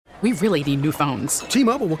We really need new phones.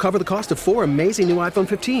 T-Mobile will cover the cost of 4 amazing new iPhone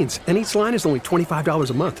 15s, and each line is only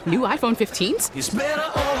 $25 a month. New iPhone 15s? It's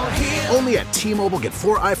better over here. Only at T-Mobile, get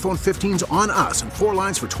 4 iPhone 15s on us and 4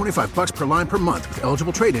 lines for $25 per line per month with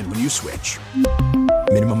eligible trade-in when you switch.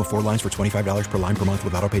 Minimum of 4 lines for $25 per line per month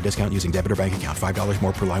with autopay discount using debit or bank account. $5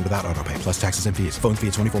 more per line without autopay, plus taxes and fees. Phone fee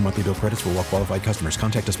at 24 monthly bill credits for well-qualified customers.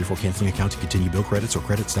 Contact us before canceling account to continue bill credits or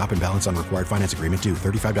credit stop and balance on required finance agreement due.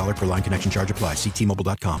 $35 per line connection charge applies. See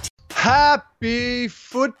T-Mobile.com. Happy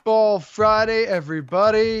Football Friday,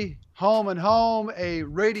 everybody. Home and Home, a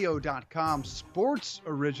radio.com sports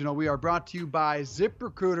original. We are brought to you by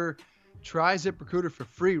ZipRecruiter. Try ZipRecruiter for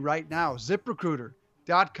free right now.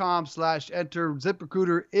 ZipRecruiter.com/enter.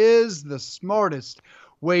 ZipRecruiter is the smartest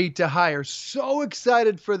way to hire. So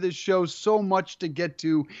excited for this show. So much to get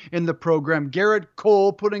to in the program. Garrett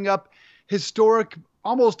Cole putting up historic,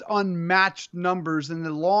 almost unmatched numbers in the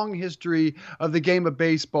long history of the game of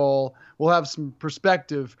baseball. We'll have some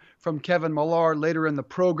perspective from Kevin Millar later in the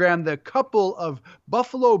program. The couple of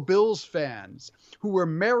Buffalo Bills fans who were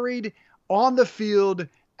married on the field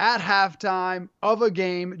at halftime of a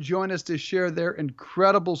game join us to share their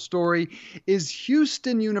incredible story. Is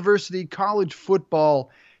Houston University college football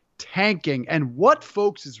tanking? And what,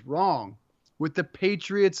 folks, is wrong with the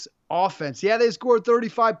Patriots offense? Yeah, they scored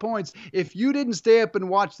 35 points. If you didn't stay up and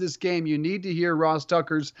watch this game, you need to hear Ross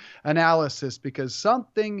Tucker's analysis, because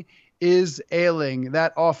something is ailing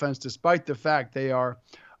that offense despite the fact they are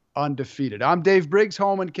undefeated. I'm Dave Briggs,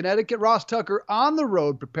 home in Connecticut. Ross Tucker on the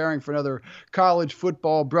road preparing for another college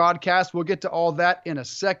football broadcast. We'll get to all that in a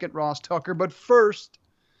second, Ross Tucker. But first,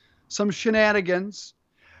 some shenanigans.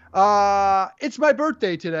 It's my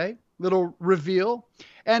birthday today. Little reveal.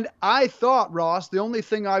 And I thought, Ross, the only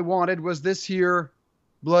thing I wanted was this here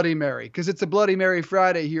Bloody Mary, because it's a Bloody Mary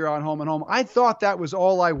Friday here on Home and Home. I thought that was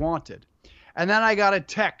all I wanted. And then I got a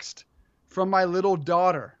text from my little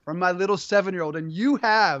daughter, from my little 7-year-old. And you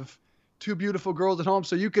have 2 beautiful girls at home,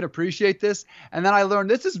 so you can appreciate this. And then I learned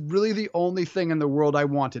this is really the only thing in the world I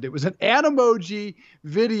wanted. It was an Animoji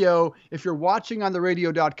video. If you're watching on the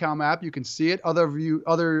radio.com app, you can see it.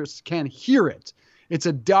 Others can hear it. It's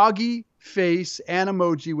a doggy face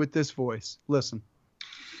Animoji with this voice. Listen.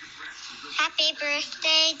 Happy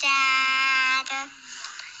birthday, Dad.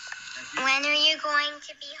 When are you going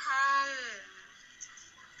to be home?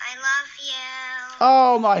 I love you.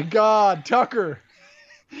 Oh my God, Tucker.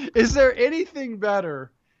 Is there anything better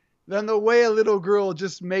than the way a little girl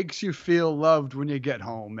just makes you feel loved when you get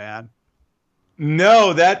home, man?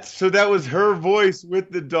 No, that was her voice with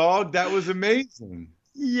the dog. That was amazing.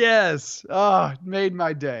 Yes. Oh, it made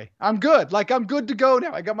my day. I'm good. I'm good to go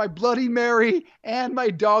now. I got my Bloody Mary and my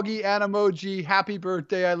doggy Animoji. Happy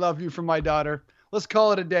birthday. I love you from my daughter. Let's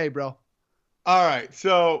call it a day, bro. All right.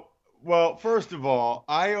 So, well, first of all,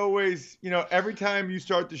 I always, every time you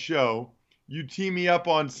start the show, you tee me up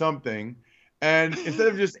on something. And instead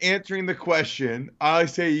of just answering the question, I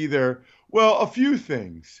say either, well, a few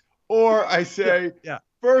things, or I say,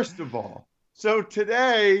 first of all. So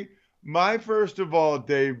today, my first of all,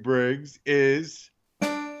 Dave Briggs, is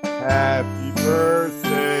happy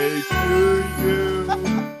birthday to you.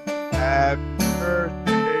 Happy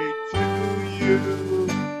birthday to you.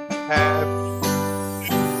 Happy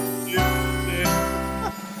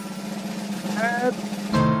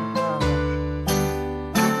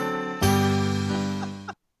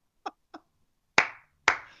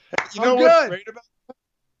You know what's great about that?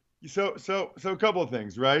 So a couple of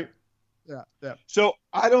things, right? Yeah. So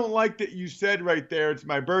I don't like that you said right there, it's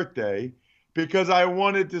my birthday, because I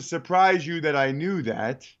wanted to surprise you that I knew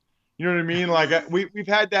that. You know what I mean? Like we've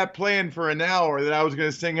had that plan for an hour that I was going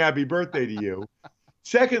to sing happy birthday to you.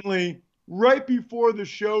 Secondly, right before the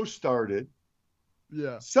show started,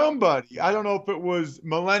 somebody, I don't know if it was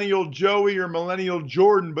Millennial Joey or Millennial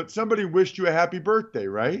Jordan, but somebody wished you a happy birthday,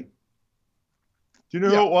 right? Do you know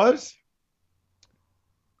who it was?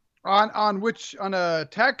 On a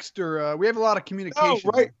text, or we have a lot of communication.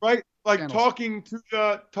 Oh, right. Like channels.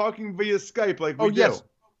 talking via Skype, like we do. Yes,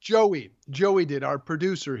 Joey did, our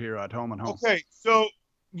producer here at Home and Home. Okay, so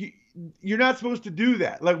you're not supposed to do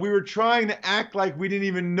that. Like, we were trying to act like we didn't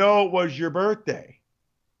even know it was your birthday.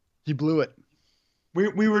 You blew it.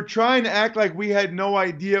 We were trying to act like we had no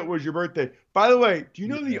idea it was your birthday. By the way, do you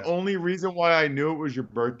know the only reason why I knew it was your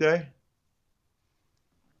birthday?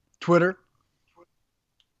 Twitter?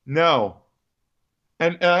 No.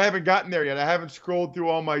 And I haven't gotten there yet. I haven't scrolled through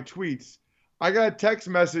all my tweets. I got a text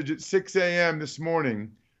message at 6 a.m. this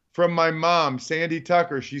morning from my mom, Sandy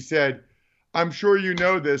Tucker. She said, I'm sure you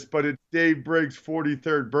know this, but it's Dave Briggs'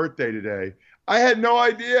 43rd birthday today. I had no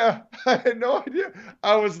idea.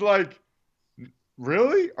 I was like,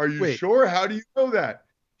 Really? Are you Wait. sure? How do you know that?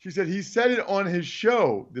 She said he said it on his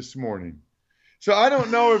show this morning. So I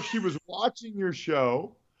don't know if she was watching your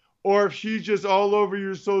show or if she's just all over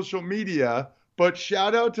your social media. But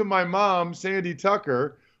shout out to my mom, Sandy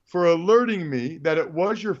Tucker, for alerting me that it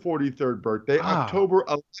was your 43rd birthday, October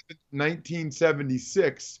 11th,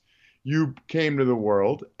 1976. You came to the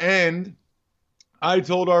world. And I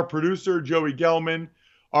told our producer, Joey Gelman,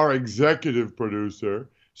 our executive producer,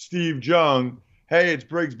 Steve Jung, hey, it's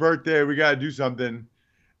Briggs' birthday. We got to do something.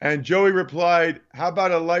 And Joey replied, how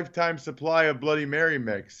about a lifetime supply of Bloody Mary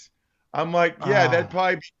mix? I'm like, yeah, that'd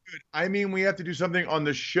probably be good. I mean, we have to do something on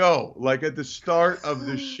the show, like at the start of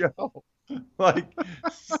the show.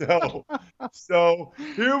 So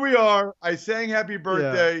here we are. I sang happy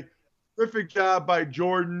birthday. Yeah. Terrific job by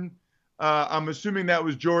Jordan. I'm assuming that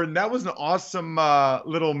was Jordan. That was an awesome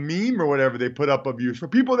little meme or whatever they put up of you. For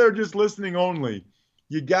people that are just listening only,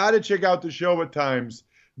 you got to check out the show at times,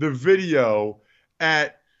 the video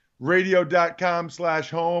at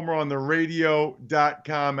radio.com/home or on the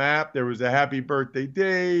radio.com app. There was a happy birthday,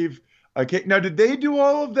 Dave. Okay. Now, did they do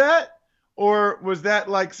all of that? Or was that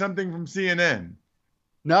like something from CNN?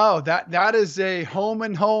 No, that is a home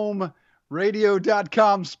and home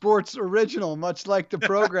radio.com sports original, much like the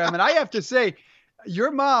program. And I have to say,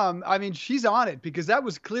 your mom, I mean, she's on it because that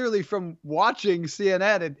was clearly from watching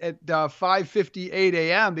CNN at 5:58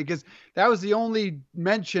 a.m. because that was the only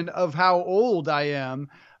mention of how old I am.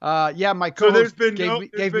 Yeah, my co-host gave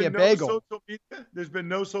me a bagel. There's been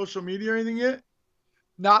no social media or anything yet?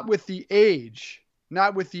 Not with the age.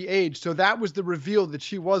 So that was the reveal that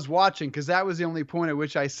she was watching because that was the only point at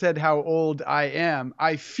which I said how old I am.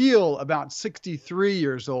 I feel about 63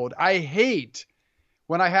 years old. I hate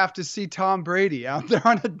when I have to see Tom Brady out there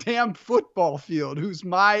on a damn football field who's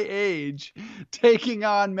my age taking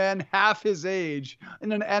on men half his age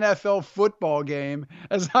in an NFL football game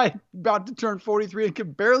as I'm about to turn 43 and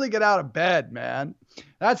can barely get out of bed, man.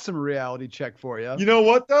 That's some reality check for you. You know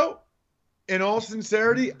what, though? In all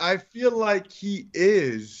sincerity, I feel like he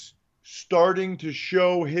is starting to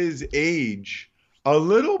show his age a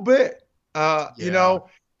little bit. You know,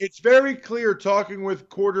 it's very clear talking with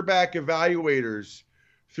quarterback evaluators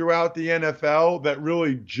throughout the NFL that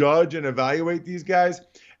really judge and evaluate these guys.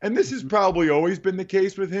 And this has probably always been the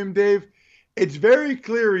case with him, Dave. It's very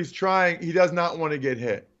clear he does not want to get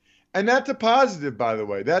hit. And that's a positive, by the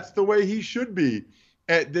way. That's the way he should be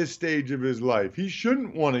at this stage of his life. He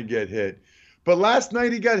shouldn't want to get hit. But last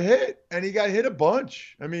night he got hit, and he got hit a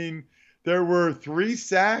bunch. I mean, there were 3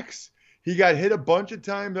 sacks. He got hit a bunch of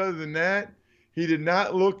times. Other than that, he did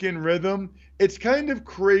not look in rhythm. It's kind of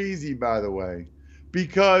crazy, by the way,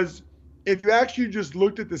 because if you actually just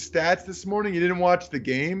looked at the stats this morning, you didn't watch the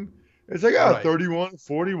game, it's like,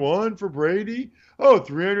 31-41 for Brady.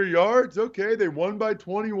 300 yards. Okay, they won by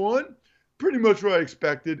 21. Pretty much what I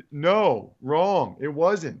expected. No, wrong. It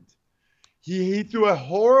wasn't. He threw a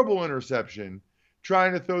horrible interception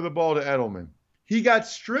trying to throw the ball to Edelman. He got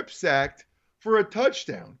strip sacked for a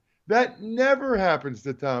touchdown. That never happens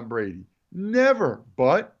to Tom Brady. Never.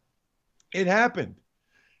 But it happened.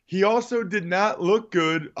 He also did not look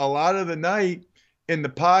good a lot of the night in the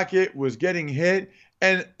pocket, was getting hit.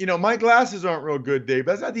 And, you know, my glasses aren't real good, Dave.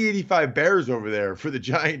 That's not the 85 Bears over there for the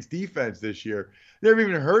Giants defense this year. Never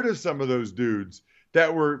even heard of some of those dudes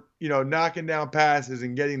that were, you know, knocking down passes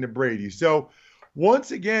and getting to Brady. So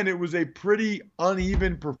once again, it was a pretty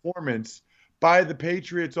uneven performance by the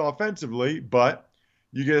Patriots offensively, but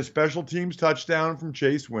you get a special teams touchdown from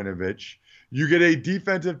Chase Winovich. You get a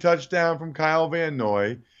defensive touchdown from Kyle Van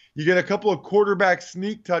Noy. You get a couple of quarterback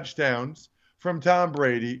sneak touchdowns from Tom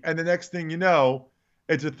Brady. And the next thing you know,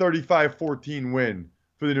 it's a 35-14 win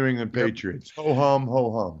for the New England Patriots. Ho hum,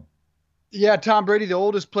 ho hum. Yeah, Tom Brady, the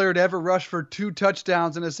oldest player to ever rush for 2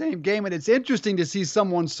 touchdowns in the same game. And it's interesting to see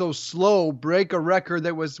someone so slow break a record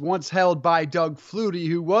that was once held by Doug Flutie,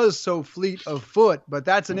 who was so fleet of foot. But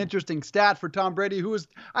that's an interesting stat for Tom Brady, who is,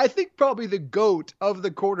 I think, probably the GOAT of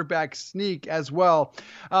the quarterback sneak as well.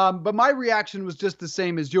 But my reaction was just the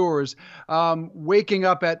same as yours. Waking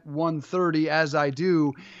up at 1:30 as I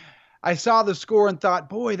do, I saw the score and thought,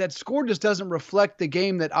 boy, that score just doesn't reflect the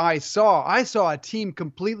game that I saw. I saw a team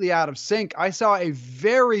completely out of sync. I saw a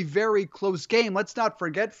very, very close game. Let's not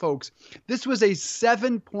forget, folks, this was a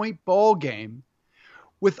 7-point ball game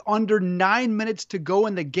with under 9 minutes to go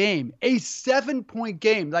in the game, a 7-point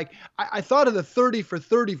game. Like, I thought of the 30 for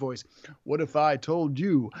 30 voice. What if I told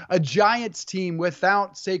you a Giants team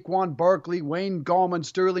without Saquon Barkley, Wayne Gallman,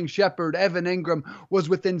 Sterling Shepard, Evan Ingram was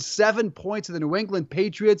within 7 points of the New England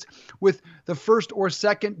Patriots with the first or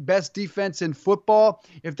second best defense in football?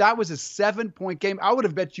 If that was a 7-point game, I would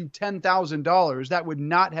have bet you $10,000 that would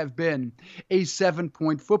not have been a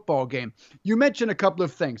 7-point football game. You mentioned a couple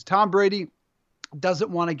of things. Tom Brady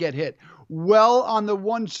doesn't want to get hit. Well, on the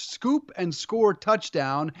one scoop and score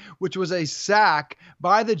touchdown, which was a sack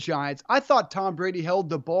by the Giants, I thought Tom Brady held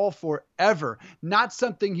the ball forever. Not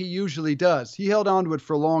something he usually does. He held on to it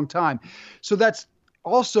for a long time. So that's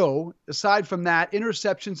also, aside from that,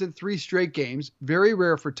 interceptions in 3 straight games, very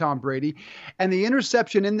rare for Tom Brady. And the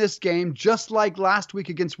interception in this game, just like last week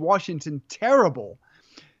against Washington, terrible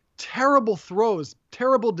throws,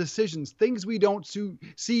 terrible decisions, things we don't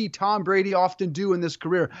see Tom Brady often do in this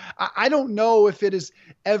career. I don't know if it is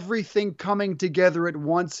everything coming together at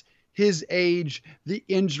once, his age, the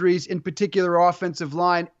injuries, in particular offensive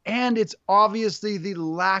line, and it's obviously the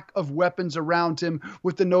lack of weapons around him,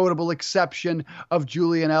 with the notable exception of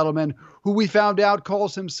Julian Edelman, who we found out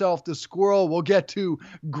calls himself the Squirrel. We'll get to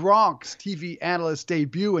Gronk's TV analyst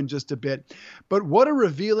debut in just a bit. But what a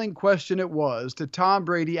revealing question it was to Tom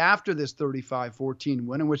Brady after this 35-14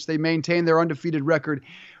 win, in which they maintained their undefeated record.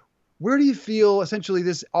 Where do you feel essentially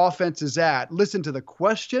this offense is at? Listen to the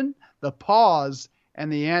question, the pause, and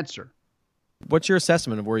the answer. What's your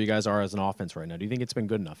assessment of where you guys are as an offense right now? Do you think it's been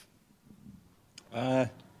good enough?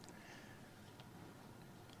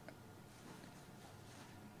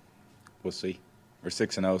 We'll see. We're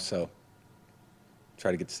 6-0, so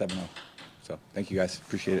try to get to 7-0. So thank you guys.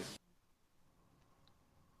 Appreciate it.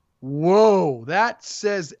 Whoa, that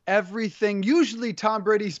says everything. Usually Tom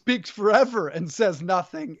Brady speaks forever and says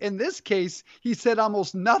nothing. In this case, he said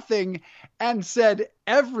almost nothing and said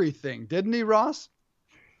everything. Didn't he, Ross?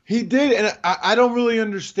 He did, and I don't really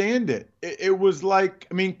understand it. It was like,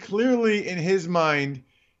 I mean, clearly in his mind,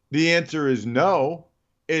 the answer is no.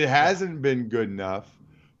 It hasn't been good enough.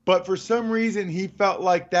 But for some reason, he felt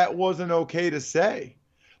like that wasn't okay to say.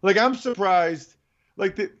 Like, I'm surprised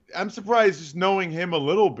just knowing him a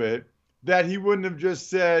little bit that he wouldn't have just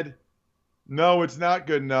said, no, it's not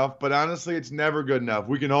good enough, but honestly, it's never good enough.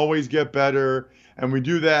 We can always get better, and we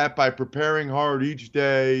do that by preparing hard each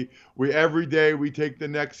day. Every day we take the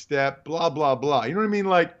next step, blah, blah, blah. You know what I mean?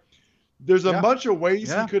 Like, there's a bunch of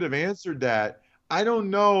ways he could have answered that. I don't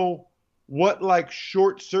know what, like,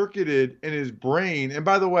 short-circuited in his brain. And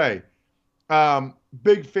by the way,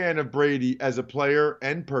 big fan of Brady as a player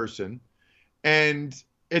and person. And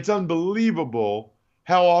it's unbelievable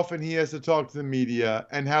how often he has to talk to the media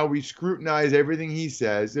and how we scrutinize everything he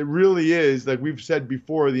says. It really is, like we've said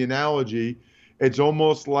before, the analogy, it's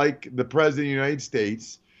almost like the president of the United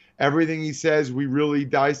States. Everything he says, we really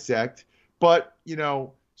dissect. But, you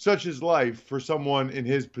know, such is life for someone in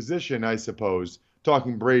his position, I suppose.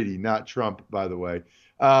 Talking Brady, not Trump, by the way.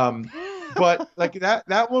 But like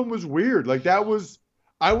that one was weird. Like I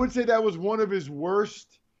would say that was one of his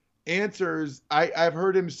worst answers I've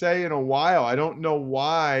heard him say in a while. I don't know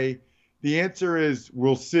why. The answer is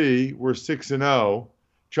we'll see. We're 6-0,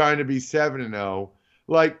 trying to be 7-0.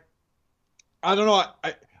 Like, I don't know.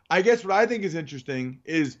 I guess what I think is interesting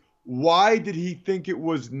is why did he think it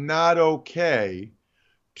was not okay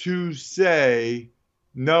to say,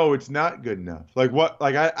 no, it's not good enough? Like what?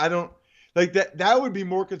 Like I don't like that. That would be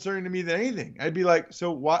more concerning to me than anything. I'd be like,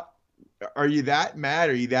 so what? Are you that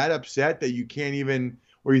mad? Are you that upset that you can't even,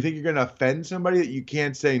 or you think you're going to offend somebody that you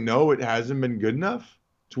can't say, no, it hasn't been good enough?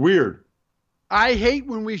 It's weird. I hate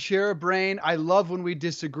when we share a brain. I love when we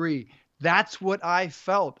disagree. That's what I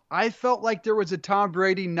felt. I felt like there was a Tom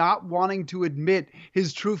Brady not wanting to admit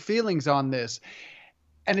his true feelings on this.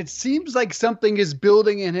 And it seems like something is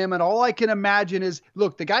building in him. And all I can imagine is,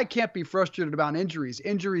 look, the guy can't be frustrated about injuries.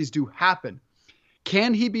 Injuries do happen.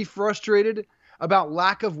 Can he be frustrated about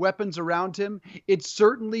lack of weapons around him? It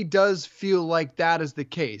certainly does feel like that is the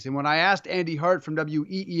case. And when I asked Andy Hart from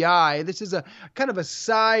WEEI, this is a kind of a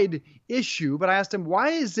side issue, but I asked him, why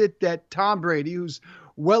is it that Tom Brady, who's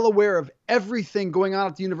well aware of everything going on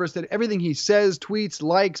at the university, everything he says, tweets,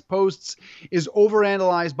 likes, posts, is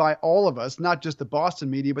overanalyzed by all of us, not just the Boston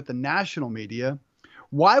media, but the national media?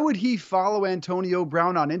 Why would he follow Antonio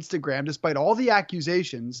Brown on Instagram despite all the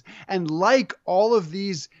accusations and like all of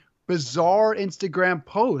these bizarre Instagram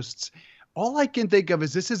posts? All I can think of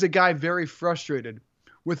is this is a guy very frustrated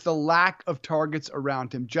with the lack of targets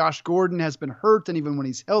around him. Josh Gordon has been hurt, and even when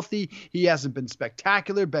he's healthy, he hasn't been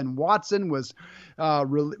spectacular. Ben Watson was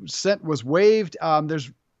waived.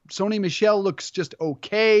 There's Sony Michel looks just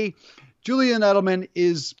okay. Julian Edelman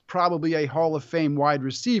is probably a Hall of Fame wide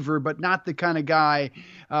receiver, but not the kind of guy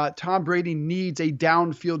Tom Brady needs a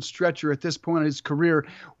downfield stretcher at this point in his career.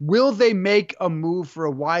 Will they make a move for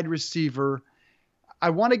a wide receiver?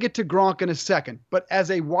 I want to get to Gronk in a second, but as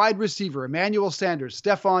a wide receiver, Emmanuel Sanders,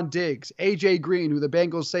 Stephon Diggs, A.J. Green, who the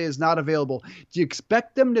Bengals say is not available, do you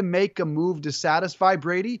expect them to make a move to satisfy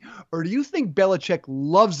Brady? Or do you think Belichick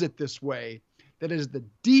loves it this way, that it is the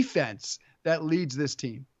defense that leads this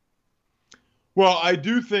team? Well, I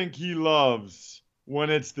do think he loves when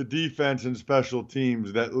it's the defense and special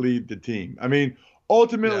teams that lead the team. I mean,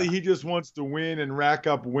 ultimately, he just wants to win and rack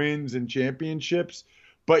up wins and championships.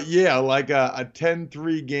 But yeah, like a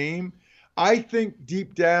 10-3 game, I think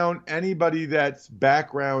deep down, anybody that's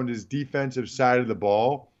background is defensive side of the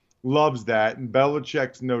ball loves that. And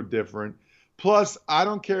Belichick's no different. Plus, I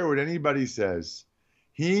don't care what anybody says.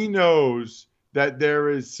 He knows that there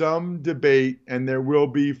is some debate, and there will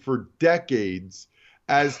be for decades,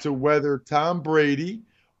 as to whether Tom Brady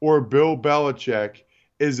or Bill Belichick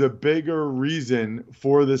is a bigger reason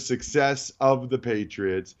for the success of the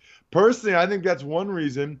Patriots. Personally, I think that's one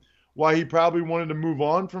reason why he probably wanted to move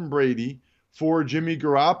on from Brady for Jimmy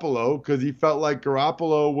Garoppolo, because he felt like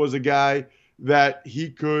Garoppolo was a guy that he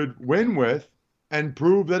could win with and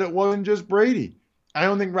prove that it wasn't just Brady. I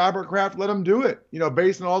don't think Robert Kraft let him do it.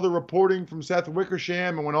 Based on all the reporting from Seth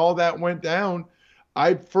Wickersham and when all that went down,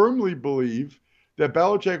 I firmly believe that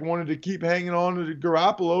Belichick wanted to keep hanging on to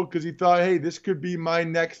Garoppolo because he thought, hey, this could be my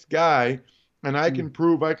next guy, and I can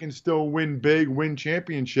prove I can still win big, win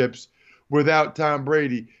championships without Tom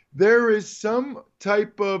Brady. There is some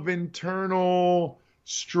type of internal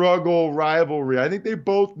struggle, rivalry. I think they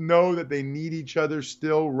both know that they need each other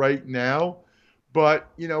still right now. But,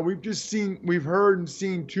 we've heard and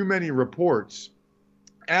seen too many reports.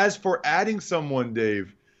 As for adding someone,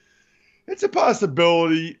 Dave, it's a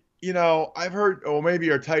possibility. I've heard, maybe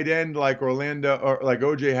a tight end like Orlando or like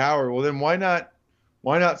O.J. Howard. Well, then why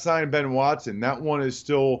not sign Ben Watson? That one is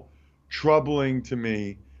still troubling to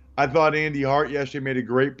me. I thought Andy Hart yesterday made a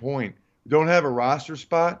great point. Don't have a roster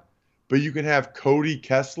spot, but you can have Cody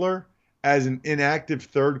Kessler as an inactive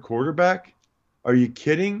third quarterback? Are you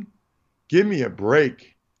kidding? Give me a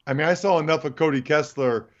break. I mean, I saw enough of Cody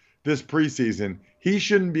Kessler this preseason. He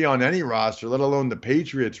shouldn't be on any roster, let alone the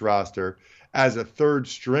Patriots roster, as a third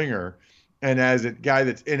stringer and as a guy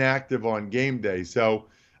that's inactive on game day. So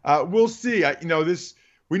we'll see.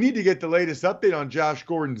 We need to get the latest update on Josh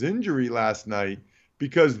Gordon's injury last night,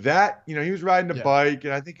 because that, he was riding a bike,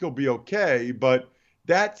 and I think he'll be okay, but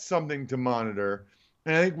that's something to monitor.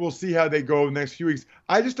 And I think we'll see how they go the next few weeks.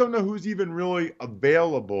 I just don't know who's even really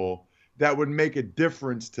available that would make a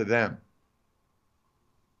difference to them.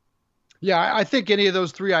 Yeah, I think any of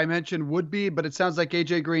those three I mentioned would be, but it sounds like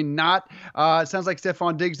A.J. Green not. It sounds like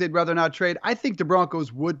Stephon Diggs they'd rather not trade. I think the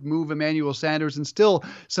Broncos would move Emmanuel Sanders, and still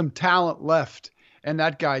some talent left. And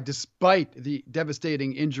that guy, despite the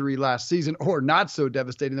devastating injury last season, or not so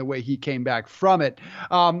devastating the way he came back from it.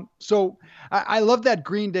 So I love that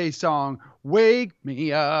Green Day song, Wake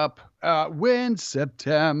Me Up When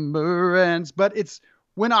September Ends. But it's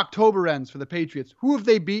when October ends for the Patriots. Who have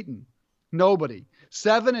they beaten? Nobody.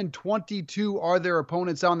 7-22 are their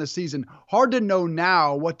opponents on the season. Hard to know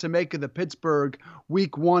now what to make of the Pittsburgh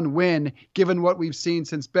Week 1 win, given what we've seen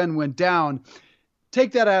since Ben went down.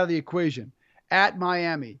 Take that out of the equation. At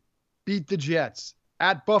Miami, beat the Jets.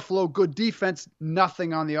 At Buffalo, good defense,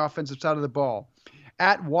 nothing on the offensive side of the ball.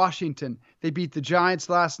 At Washington, they beat the Giants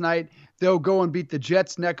last night. They'll go and beat the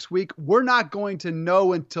Jets next week. We're not going to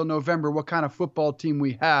know until November what kind of football team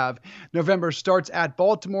we have. November starts at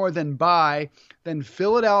Baltimore, then bye, then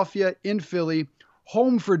Philadelphia, in Philly,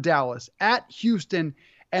 home for Dallas, at Houston,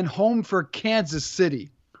 and home for Kansas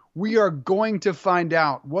City. We are going to find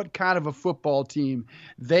out what kind of a football team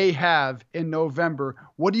they have in November.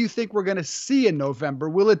 What do you think we're going to see in November?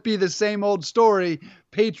 Will it be the same old story?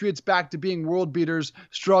 Patriots back to being world beaters,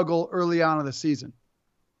 struggle early on in the season.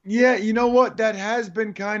 Yeah, you know what? That has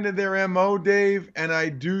been kind of their MO, Dave. And I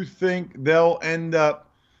do think they'll end up,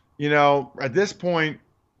 at this point,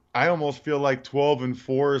 I almost feel like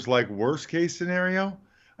 12-4 is like worst case scenario.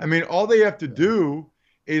 I mean, all they have to do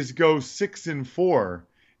is go 6-4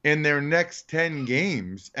 in their next 10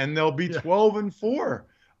 games, and they'll be 12-4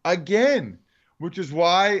 again, which is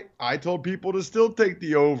why I told people to still take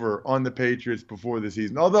the over on the Patriots before the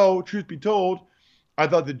season. Although, truth be told, I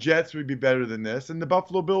thought the Jets would be better than this, and the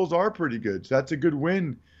Buffalo Bills are pretty good. So that's a good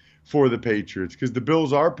win for the Patriots because the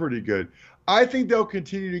Bills are pretty good. I think they'll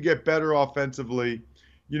continue to get better offensively.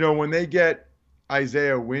 When they get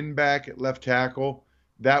Isaiah Wynn back at left tackle,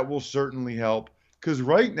 that will certainly help. Because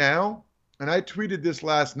right now, and I tweeted this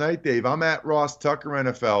last night, Dave, I'm at Ross Tucker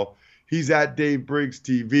NFL. He's at Dave Briggs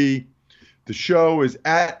TV. The show is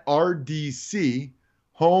at RDC,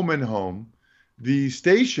 Home and Home. The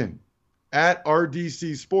station at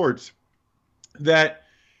RDC Sports, that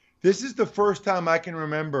this is the first time I can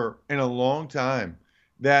remember in a long time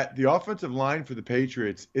that the offensive line for the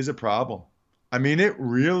Patriots is a problem. I mean, it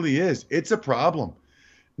really is. It's a problem.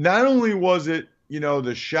 Not only was it,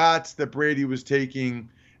 the shots that Brady was taking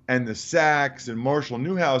and the sacks and Marshall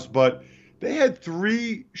Newhouse, but they had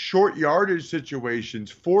 3 short yardage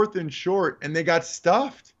situations, 4th and short, and they got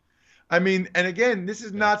stuffed. I mean, and again, this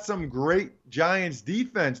is not some great Giants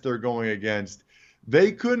defense they're going against.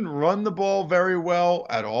 They couldn't run the ball very well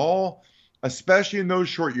at all, especially in those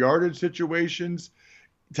short yardage situations.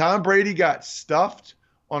 Tom Brady got stuffed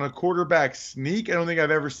on a quarterback sneak. I don't think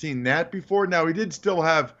I've ever seen that before. Now, he did still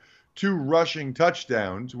have 2 rushing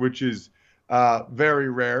touchdowns, which is very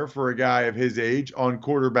rare for a guy of his age on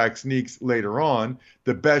quarterback sneaks later on.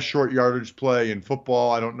 The best short yardage play in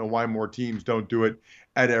football. I don't know why more teams don't do it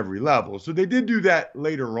at every level. So they did do that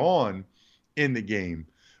later on in the game,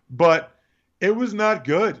 but it was not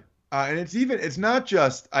good. And it's not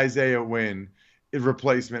just Isaiah Wynn in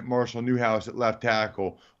replacement, Marshall Newhouse at left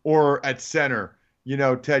tackle, or at center,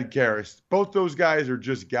 Ted Karras. Both those guys are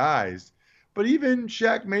just guys. But even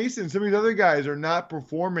Shaq Mason, some of these other guys are not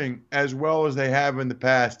performing as well as they have in the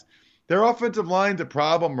past. Their offensive line's a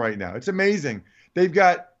problem right now. It's amazing. They've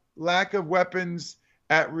got lack of weapons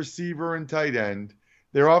at receiver and tight end.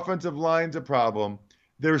 Their offensive line's a problem.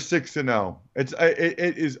 They're 6-0.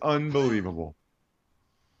 It is unbelievable.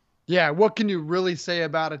 Yeah, what can you really say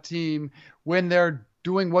about a team when they're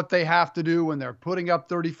doing what they have to do, when they're putting up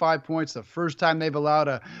 35 points, the first time they've allowed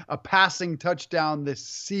a passing touchdown this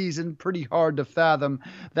season? Pretty hard to fathom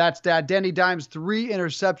that stat. Danny Dimes, 3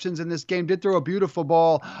 interceptions in this game, did throw a beautiful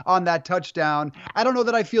ball on that touchdown. I don't know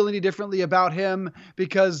that I feel any differently about him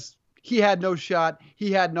because he had no shot.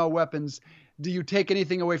 He had no weapons. Do you take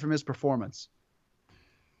anything away from his performance?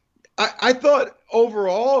 I thought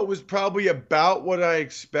overall it was probably about what I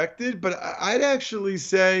expected, but I'd actually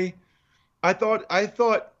say I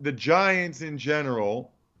thought the Giants in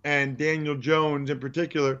general and Daniel Jones in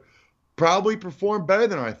particular probably performed better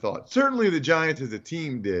than I thought. Certainly the Giants as a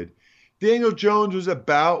team did. Daniel Jones was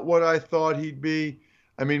about what I thought he'd be.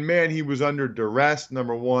 I mean, man, he was under duress,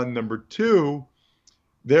 number one. Number two,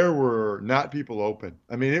 there were not people open.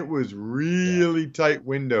 I mean, it was really tight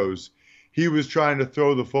windows he was trying to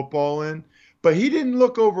throw the football in. But he didn't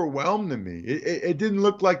look overwhelmed to me. It didn't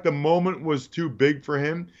look like the moment was too big for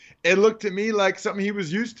him. It looked to me like something he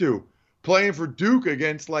was used to, playing for Duke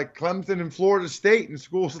against like Clemson and Florida State and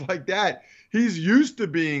schools like that. He's used to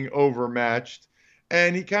being overmatched,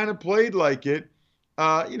 and he kind of played like it.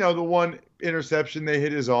 The one interception, they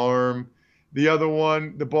hit his arm. The other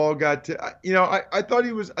one, the ball got to. I thought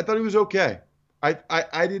he was okay.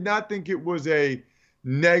 I did not think it was a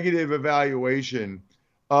negative evaluation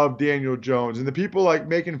of Daniel Jones. And the people like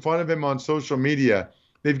making fun of him on social media,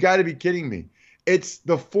 they've got to be kidding me. It's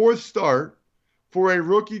the 4th start for a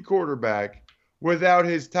rookie quarterback without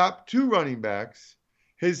his top 2 running backs,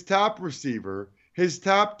 his top receiver, his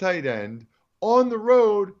top tight end on the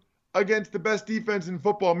road against the best defense in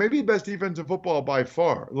football, maybe the best defense in football by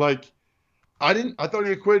far. Like, I thought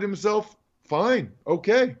he acquitted himself fine.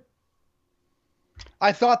 Okay.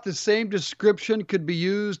 I thought the same description could be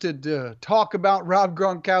used to talk about Rob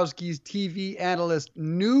Gronkowski's TV analyst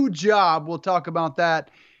new job. We'll talk about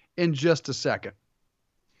that in just a second.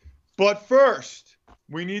 But first,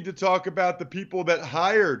 we need to talk about the people that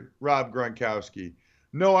hired Rob Gronkowski.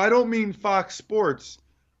 No, I don't mean Fox Sports.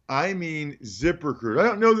 I mean ZipRecruiter. I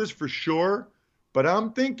don't know this for sure, but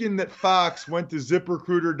I'm thinking that Fox went to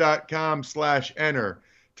ZipRecruiter.com/enter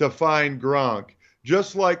to find Gronk.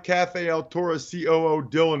 Just like Cafe El Toro COO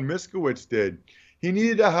Dylan Miskowitz did. He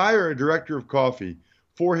needed to hire a director of coffee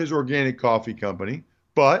for his organic coffee company,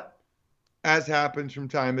 but as happens from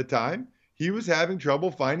time to time, he was having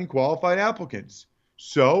trouble finding qualified applicants.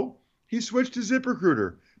 So he switched to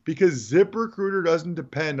ZipRecruiter because ZipRecruiter doesn't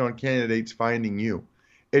depend on candidates finding you.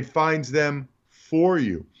 It finds them for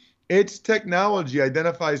you. Its technology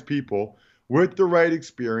identifies people with the right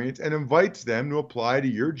experience and invites them to apply to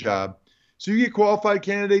your job, so you get qualified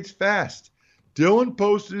candidates fast. Dylan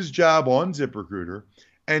posted his job on ZipRecruiter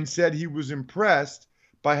and said he was impressed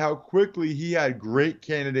by how quickly he had great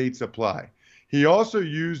candidates apply. He also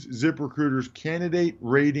used ZipRecruiter's candidate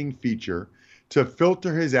rating feature to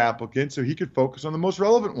filter his applicants so he could focus on the most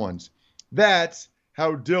relevant ones. That's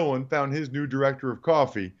how Dylan found his new director of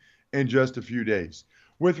coffee in just a few days.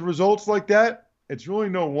 With results like that, it's really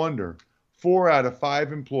no wonder 4 out of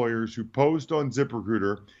 5 employers who post on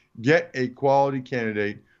ZipRecruiter get a quality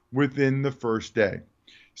candidate within the first day.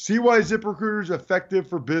 See why ZipRecruiter is effective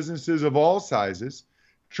for businesses of all sizes.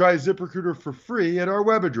 Try ZipRecruiter for free at our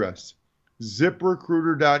web address,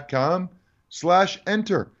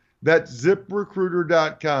 ZipRecruiter.com/enter. That's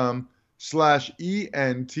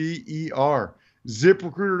ZipRecruiter.com/ENTER.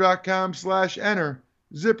 ZipRecruiter.com/enter.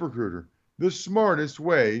 ZipRecruiter, the smartest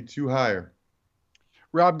way to hire.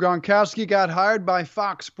 Rob Gronkowski got hired by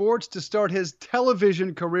Fox Sports to start his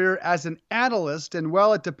television career as an analyst, and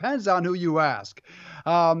well, it depends on who you ask.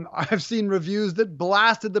 I've seen reviews that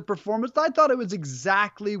blasted the performance. I thought it was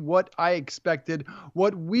exactly what I expected,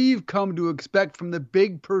 what we've come to expect from the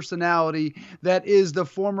big personality that is the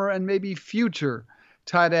former and maybe future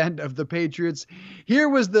tight end of the Patriots. Here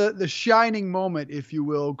was the shining moment, if you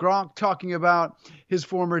will. Gronk talking about his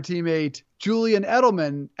former teammate, Julian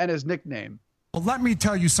Edelman, and his nickname. Well, let me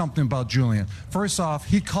tell you something about Julian. First off,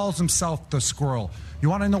 he calls himself the squirrel. You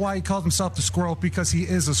want to know why he calls himself the squirrel? Because he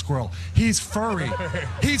is a squirrel. He's furry.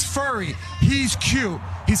 He's furry. He's cute.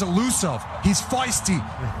 He's elusive. He's feisty.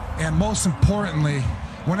 And most importantly,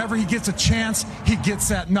 whenever he gets a chance, he gets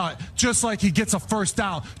that nut. Just like he gets a first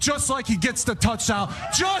down. Just like he gets the touchdown.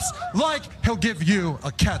 Just like he'll give you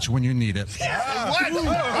a catch when you need it. Yeah. What? I'm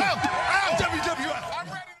WWF. I'm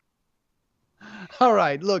ready. All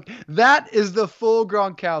right, look, that is the full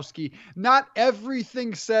Gronkowski. Not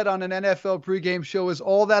everything said on an NFL pregame show is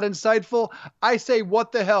all that insightful. I say,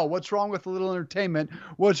 what the hell? What's wrong with a little entertainment?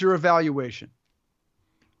 What's your evaluation?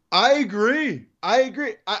 I agree. I'd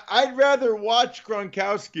rather watch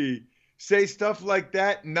Gronkowski say stuff like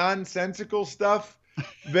that, nonsensical stuff,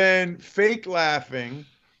 than fake laughing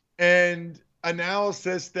and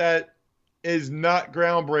analysis that is not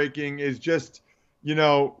groundbreaking, is just,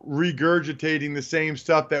 regurgitating the same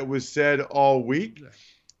stuff that was said all week.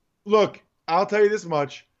 Look, I'll tell you this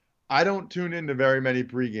much. I don't tune into very many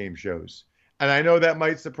pregame shows. And I know that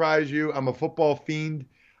might surprise you. I'm a football fiend.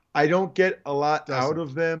 I don't get a lot out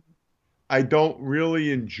of them. I don't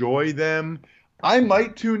really enjoy them. I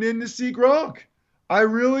might tune in to see Gronk. I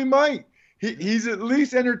really might. He's at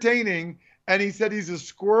least entertaining, and he said he's a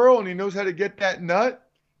squirrel and he knows how to get that nut.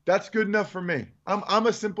 That's good enough for me. I'm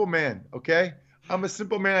a simple man, okay? I'm a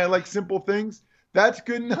simple man. I like simple things. That's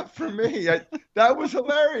good enough for me. That was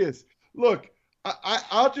hilarious. Look,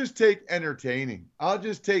 I'll just take entertaining. I'll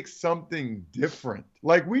just take something different,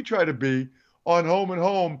 like we try to be on Home and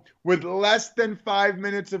Home, with less than 5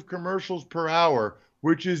 minutes of commercials per hour,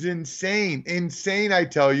 which is insane. Insane, I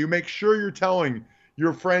tell you. Make sure you're telling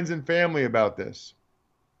your friends and family about this.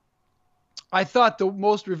 I thought the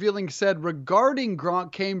most revealing said regarding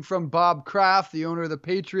Gronk came from Bob Kraft, the owner of the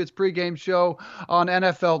Patriots pregame show on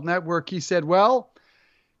NFL Network. He said, well,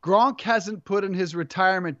 Gronk hasn't put in his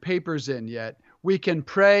retirement papers in yet. We can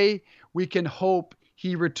pray, we can hope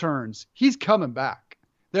he returns. He's coming back.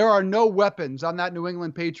 There are no weapons on that New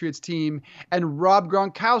England Patriots team, and Rob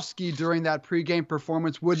Gronkowski during that pregame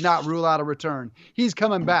performance would not rule out a return. He's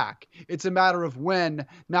coming back. It's a matter of when,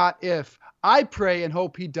 not if. I pray and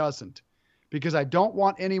hope he doesn't, because I don't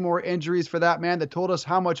want any more injuries for that man that told us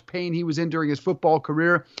how much pain he was in during his football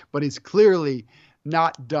career, but he's clearly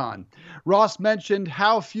not done. Ross mentioned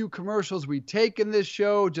how few commercials we take in this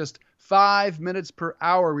show, just 5 minutes per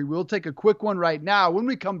hour. We will take a quick one right now. When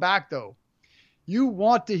we come back, though, you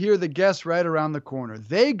want to hear the guests right around the corner.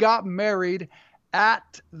 They got married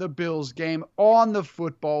at the Bills game on the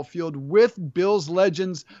football field with Bills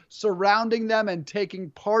legends surrounding them and taking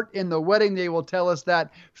part in the wedding. They will tell us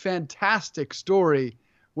that fantastic story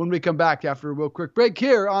when we come back after a real quick break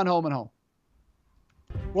here on Home and Home.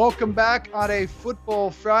 Welcome back on a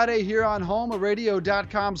Football Friday here on Home, a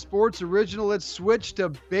Radio.com sports original. Let's switch to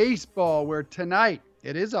baseball, where tonight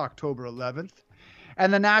it is October 11th,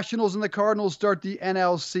 and the Nationals and the Cardinals start the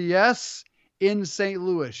NLCS in St.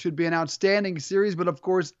 Louis. Should be an outstanding series, but of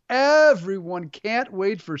course, everyone can't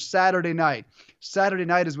wait for Saturday night. Saturday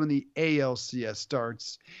night is when the ALCS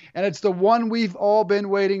starts, and it's the one we've all been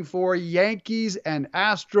waiting for, Yankees and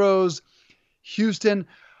Astros. Houston,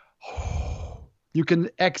 you can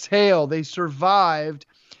exhale. They survived.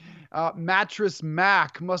 Mattress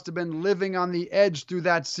Mac must have been living on the edge through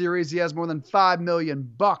that series. He has more than $5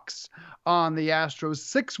 million on the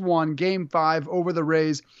Astros. 6-1 Game 5 over the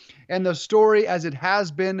Rays. And the story, as it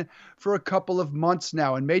has been for a couple of months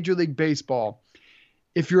now in Major League Baseball,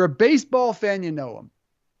 if you're a baseball fan, you know him.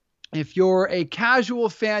 If you're a casual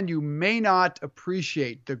fan, you may not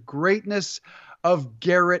appreciate the greatness of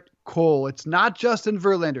Garrett Cole. It's not Justin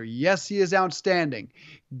Verlander. Yes, he is outstanding.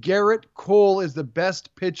 Garrett Cole is the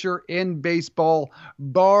best pitcher in baseball,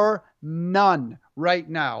 bar none right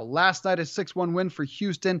now. Last night, a 6-1 win for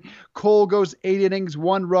Houston. Cole goes 8 innings,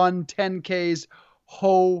 1 run, 10 Ks.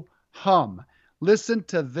 Ho hum. Listen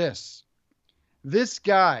to this. This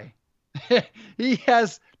guy, he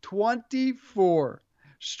has 24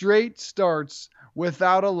 straight starts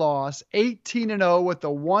without a loss, 18-0 with a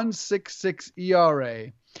 1.66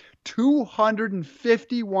 ERA,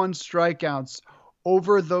 251 strikeouts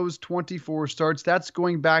over those 24 starts. That's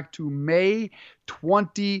going back to May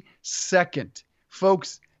 22nd.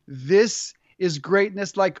 Folks, this is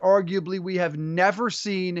greatness like arguably we have never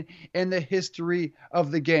seen in the history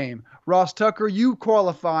of the game. Ross Tucker, you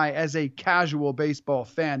qualify as a casual baseball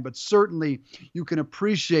fan, but certainly you can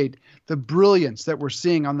appreciate the brilliance that we're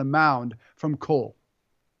seeing on the mound from Cole.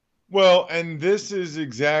 Well, and this is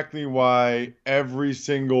exactly why every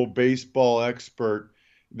single baseball expert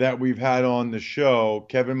that we've had on the show,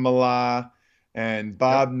 Kevin Millar and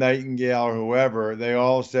Bob Nightingale or whoever, they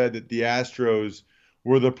all said that the Astros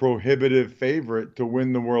were the prohibitive favorite to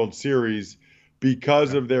win the World Series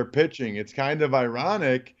because of their pitching. It's kind of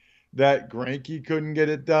ironic that Greinke couldn't get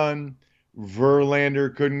it done,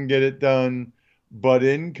 Verlander couldn't get it done, but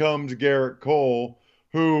in comes Garrett Cole,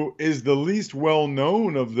 who is the least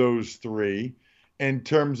well-known of those three in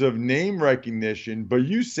terms of name recognition. But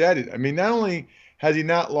you said it. I mean, not only has he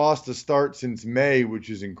not lost a start since May, which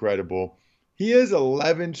is incredible, he has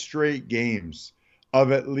 11 straight games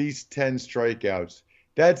of at least 10 strikeouts.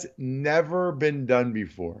 That's never been done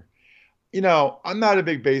before. You know, I'm not a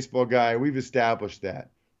big baseball guy. We've established that.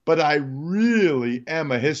 But I really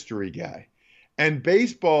am a history guy. And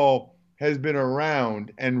baseball has been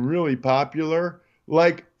around and really popular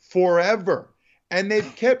like forever. And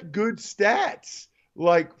they've kept good stats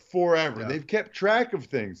like forever. Yeah. They've kept track of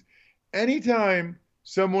things. Anytime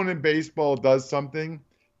someone in baseball does something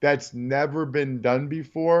that's never been done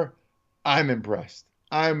before, I'm impressed.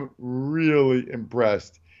 I'm really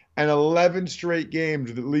impressed. And 11 straight games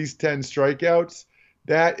with at least 10 strikeouts,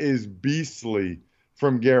 that is beastly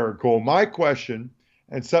from Garrett Cole. My question,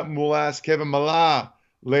 and something we'll ask Kevin Millar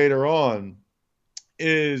later on,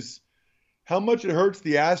 is how much it hurts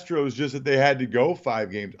the Astros just that they had to go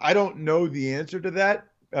 5 games. I don't know the answer to that.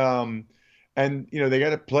 And, you know, they got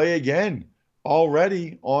to play again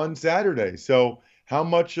already on Saturday. So how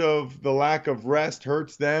much of the lack of rest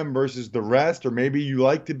hurts them versus the rest? Or maybe you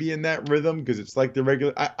like to be in that rhythm because it's like the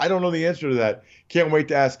regular. I don't know the answer to that. Can't wait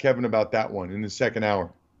to ask Kevin about that one in the second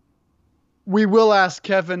hour. We will ask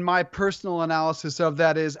Kevin. My personal analysis of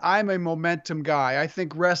that is I'm a momentum guy. I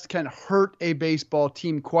think rest can hurt a baseball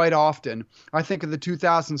team quite often. I think of the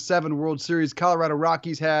 2007 World Series Colorado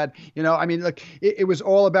Rockies had, you know, I mean, look, it was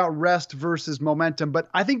all about rest versus momentum, but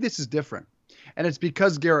I think this is different. And it's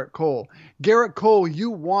because Garrett Cole,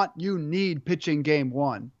 you need pitching game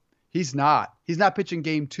 1. He's not pitching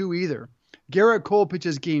game 2 either. Garrett Cole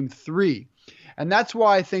pitches game 3. And that's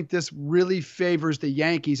why I think this really favors the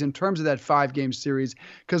Yankees in terms of that 5-game series,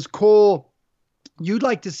 because Cole, you'd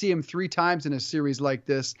like to see him 3 times in a series like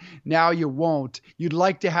this. Now you won't. You'd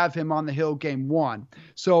like to have him on the hill game 1.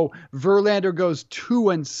 So Verlander goes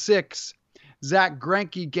 2-6. Zach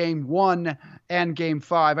Greinke game 1 and game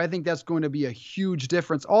 5. I think that's going to be a huge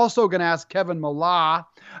difference. Also going to ask Kevin Millar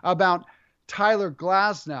about Tyler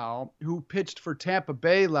Glasnow, who pitched for Tampa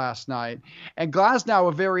Bay last night. And Glasnow,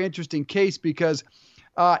 a very interesting case because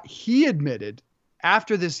he admitted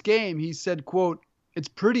after this game, he said, quote, "It's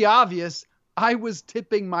pretty obvious I was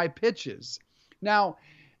tipping my pitches." Now,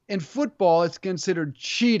 in football, it's considered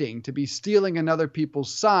cheating to be stealing another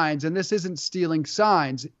people's signs, and this isn't stealing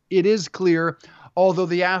signs. It is clear, although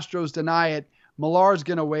the Astros deny it, Millar's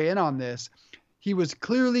going to weigh in on this. He was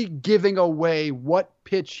clearly giving away what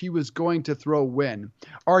pitch he was going to throw when.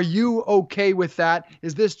 Are you okay with that?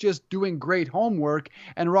 Is this just doing great homework?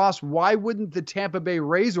 And Ross, why wouldn't the Tampa Bay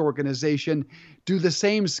Rays organization do the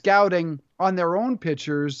same scouting on their own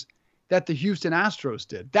pitchers that the Houston Astros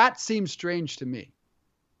did? That seems strange to me.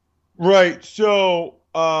 Right. So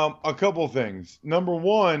a couple things. Number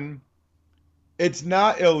one, it's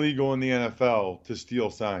not illegal in the NFL to steal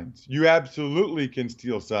signs. You absolutely can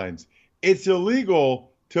steal signs. It's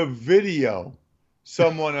illegal to video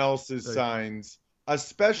someone else's signs,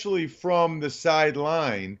 especially from the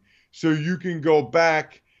sideline, so you can go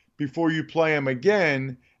back before you play them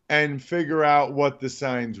again and figure out what the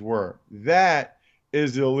signs were. That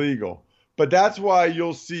is illegal. But that's why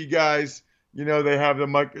you'll see guys, you know, they have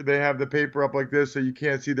the paper up like this so you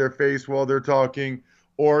can't see their face while they're talking.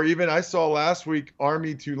 Or even I saw last week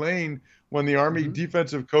Army Tulane when the Army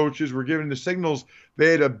defensive coaches were giving the signals,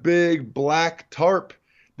 they had a big black tarp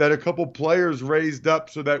that a couple players raised up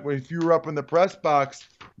so that if you were up in the press box,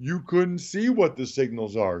 you couldn't see what the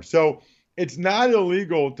signals are. So it's not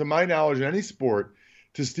illegal, to my knowledge, in any sport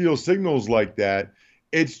to steal signals like that.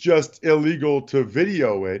 It's just illegal to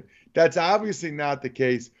video it. That's obviously not the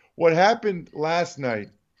case. What happened last night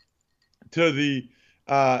to the,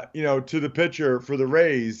 to the pitcher for the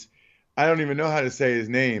Rays, I don't even know how to say his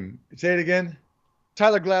name. Say it again.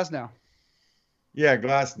 Tyler Glasnow. Yeah,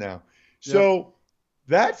 Glasnow. So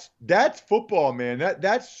that's football, man.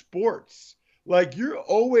 That's sports. Like, you're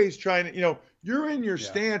always trying to, you're in your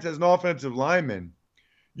stance as an offensive lineman.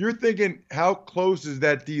 You're thinking, how close is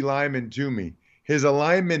that D lineman to me? His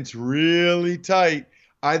alignment's really tight.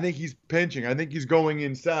 I think he's pinching. I think he's going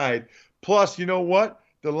inside. Plus, you know what?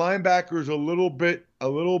 The linebacker's a little bit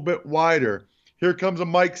wider. Here comes a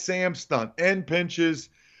Mike Sam stunt. End pinches.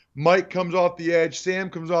 Mike comes off the edge. Sam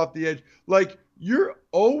comes off the edge. Like, you're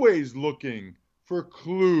always looking for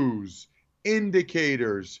clues,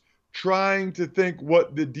 indicators, trying to think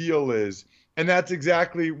what the deal is. And that's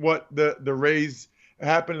exactly what the Rays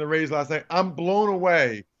happened to the Rays last night. I'm blown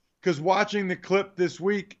away because watching the clip this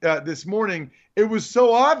morning, it was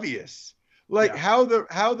so obvious. Like, how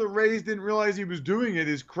the Rays didn't realize he was doing it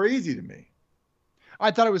is crazy to me. I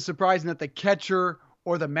thought it was surprising that the catcher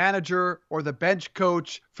or the manager or the bench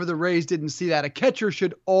coach for the Rays didn't see that. A catcher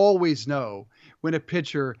should always know when a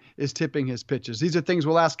pitcher is tipping his pitches. These are things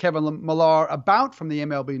we'll ask Kevin Millar about from the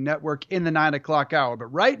MLB Network in the 9 o'clock hour. But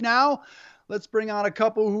right now, let's bring on a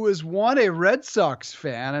couple who is one a Red Sox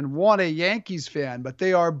fan and one a Yankees fan, but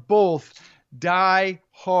they are both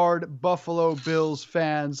die-hard Buffalo Bills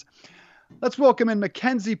fans. Let's welcome in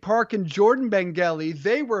Mackenzie Park and Jordan Bengelli.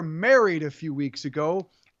 They were married a few weeks ago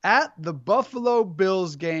at the Buffalo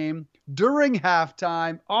Bills game during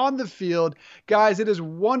halftime on the field. Guys, it is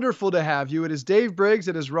wonderful to have you. It is Dave Briggs.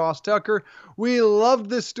 It is Ross Tucker. We loved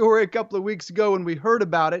this story a couple of weeks ago when we heard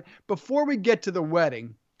about it. Before we get to the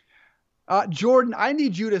wedding, Jordan, I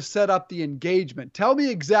need you to set up the engagement. Tell me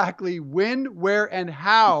exactly when, where, and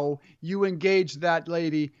how you engaged that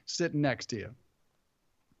lady sitting next to you.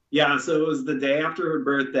 Yeah, so it was the day after her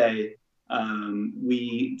birthday.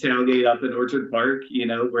 We tailgate up in Orchard Park,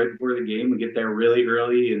 right before the game. We get there really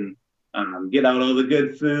early and get out all the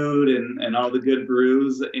good food and all the good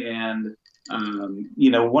brews. And,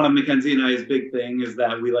 one of Mackenzie and I's big thing is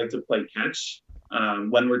that we like to play catch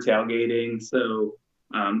when we're tailgating. So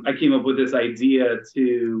I came up with this idea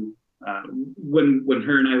to, when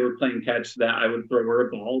her and I were playing catch, that I would throw her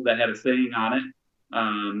a ball that had a saying on it.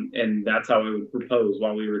 And that's how I would propose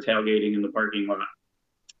while we were tailgating in the parking lot.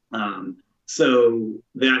 So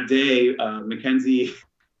that day, Mackenzie,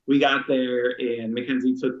 we got there and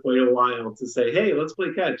Mackenzie took quite a while to say, hey, let's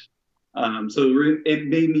play catch. So it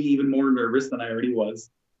made me even more nervous than I already was.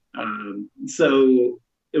 So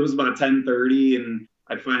it was about 10:30 and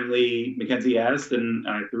Mackenzie asked and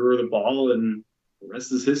I threw her the ball and the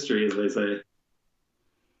rest is history, as they say.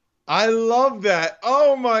 I love that.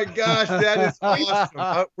 Oh my gosh, that is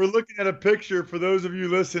awesome. We're looking at a picture for those of you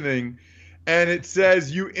listening, and it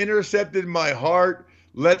says, "You intercepted my heart.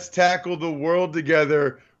 Let's tackle the world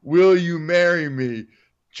together. Will you marry me?"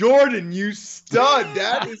 Jordan, you stud.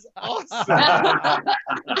 That is awesome.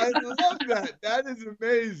 I love that. That is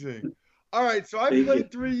amazing. All right, so I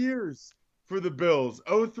played 3 years for the Bills,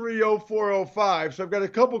 03, 04, 05. So I've got a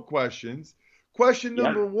couple questions. Question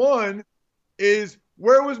number one is,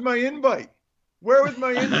 where was my invite? Where was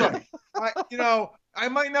my invite? I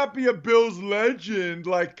might not be a Bills legend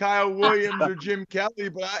like Kyle Williams or Jim Kelly,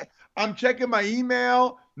 but I'm checking my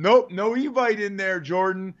email. Nope, no invite in there,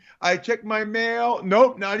 Jordan. I checked my mail.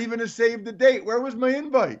 Nope, not even a save the date. Where was my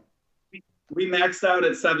invite? We maxed out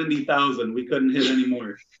at 70,000. We couldn't hit any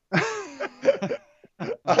more.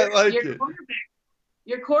 I like it.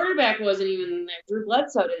 Your quarterback wasn't even there. Drew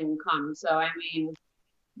Bledsoe didn't come. So, I mean,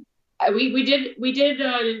 we did.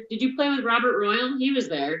 Did you play with Robert Royal? He was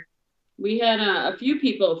there. We had a few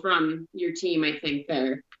people from your team, I think,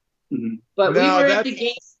 there. Mm-hmm. But we were at the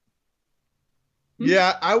game.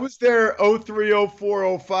 Yeah, I was there 03,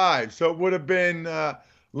 04, 05. So it would have been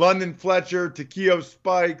London Fletcher, Takeo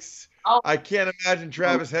Spikes. Oh. I can't imagine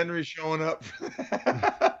Travis Henry showing up.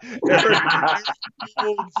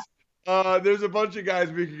 There's a bunch of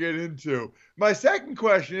guys we could get into. My second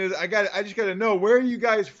question is, I just got to know, where are you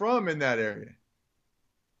guys from in that area?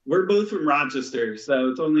 We're both from Rochester, so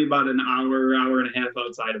it's only about an hour and a half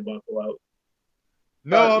outside of Buffalo.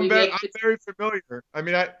 No, I'm very familiar. I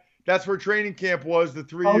mean, that's where training camp was the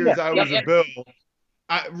 3 years I was a Bill.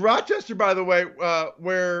 Rochester, by the way,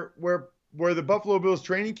 where where the Buffalo Bills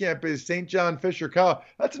training camp is, St. John Fisher College.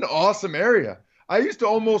 That's an awesome area. I used to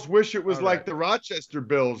almost wish it was like the Rochester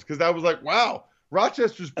Bills, because I was like, wow,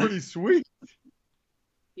 Rochester's pretty sweet.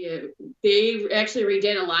 Yeah, they actually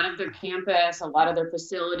redid a lot of their campus, a lot of their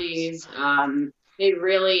facilities. They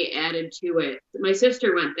really added to it. My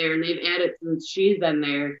sister went there, and they've added since she's been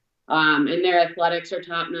there. And their athletics are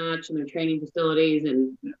top notch, and their training facilities.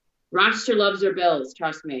 And Rochester loves their Bills.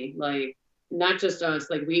 Trust me. Like, not just us.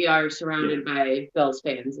 Like, we are surrounded by Bills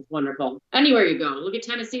fans. It's wonderful. Anywhere you go, look at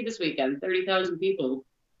Tennessee this weekend. 30,000 people.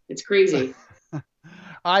 It's crazy.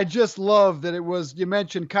 I just love that it was, you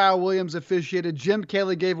mentioned Kyle Williams officiated, Jim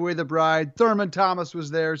Kelly gave away the bride, Thurman Thomas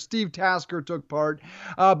was there, Steve Tasker took part.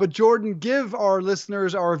 But Jordan, give our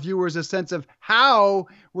listeners, our viewers, a sense of how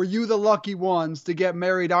were you the lucky ones to get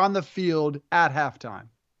married on the field at halftime?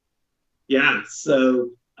 Yeah,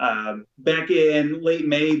 so back in late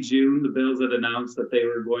May, June, the Bills had announced that they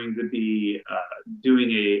were going to be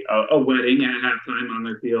doing a wedding at halftime on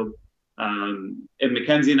their field. And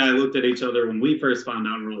Mackenzie and I looked at each other when we first found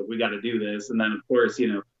out, and we're like, we got to do this. And then, of course,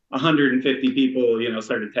 150 people,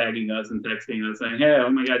 started tagging us and texting us saying, hey,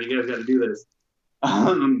 oh my God, you guys got to do this.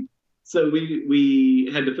 So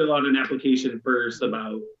we had to fill out an application first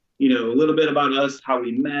about, a little bit about us, how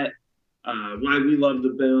we met, why we love the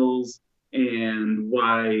Bills, and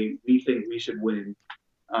why we think we should win.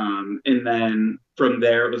 And then from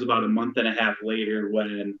there, it was about a month and a half later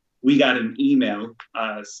when we got an email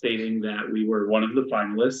stating that we were one of the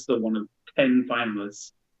finalists, so one of 10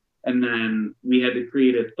 finalists. And then we had to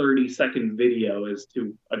create a 30-second video as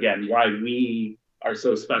to, again, why we are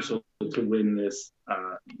so special to win this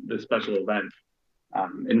special event.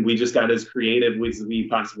 And we just got as creative as we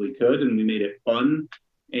possibly could, and we made it fun.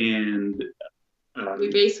 And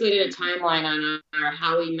we basically did a timeline on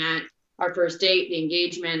how we met, our first date, the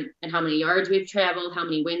engagement, and how many yards we've traveled, how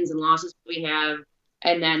many wins and losses we have.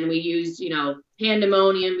 And then we used,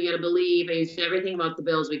 pandemonium, you got to believe. I used everything about the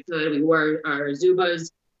Bills we could. We wore our Zubas,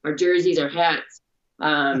 our jerseys, our hats.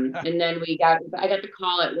 And then I got the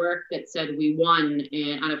call at work that said we won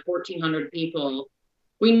out of 1,400 people.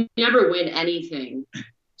 We never win anything.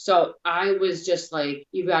 So I was just like,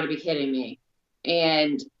 you've got to be kidding me.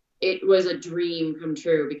 And it was a dream come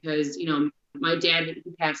true because, my dad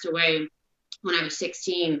he passed away when I was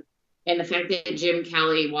 16. And the fact that Jim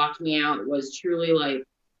Kelly walked me out was truly like,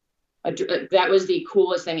 that was the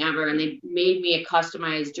coolest thing ever. And they made me a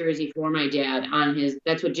customized jersey for my dad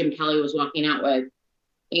that's what Jim Kelly was walking out with.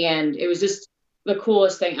 And it was just the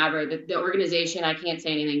coolest thing ever. The organization, I can't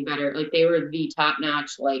say anything better. Like, they were the top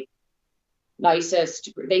notch, like, nicest.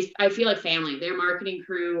 I feel like family. Their marketing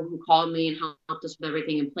crew who called me and helped us with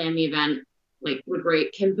everything and planned the event, like, were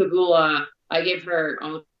great. Kim Pagula, I give her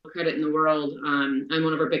all credit in the world. I'm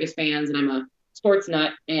one of her biggest fans, and I'm a sports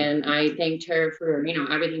nut, and I thanked her for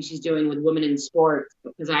everything she's doing with women in sports,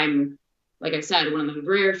 because I'm, like I said, one of the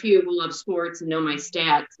rare few who love sports and know my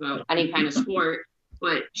stats about any kind of sport.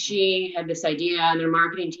 But she had this idea, and their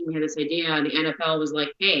marketing team had this idea, and the NFL was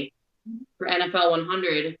like, hey, for NFL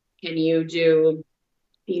 100, you need to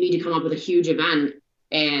come up with a huge event.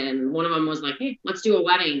 And one of them was like, hey, let's do a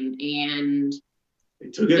wedding. And they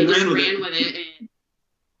just ran with it. And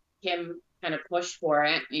Kim kind of pushed for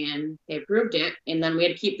it, and they approved it. And then we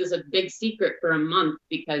had to keep this a big secret for a month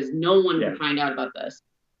because no one could find out about this.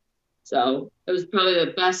 So it was probably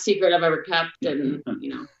the best secret I've ever kept, and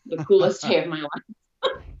the coolest day of my life.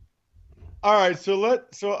 All right, so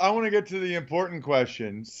I want to get to the important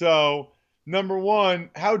question. So, number one,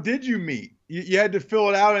 how did you meet? You had to fill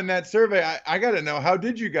it out in that survey. I got to know, how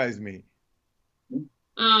did you guys meet?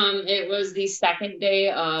 It was the second day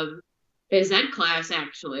of phys ed class,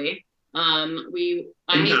 actually. In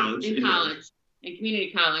community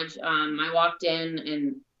college. I walked in,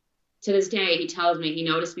 and to this day, he tells me he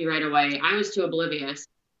noticed me right away. I was too oblivious.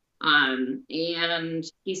 And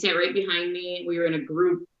he sat right behind me. We were in a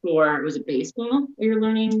group for, was it baseball we were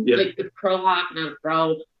learning? Yeah. Like the pro hop and a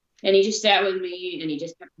pro. And he just sat with me, and he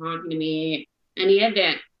just kept talking to me. And he had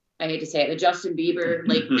that, I hate to say it, the Justin Bieber,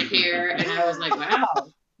 like, the hair. And I was like,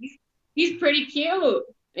 wow, he's pretty cute.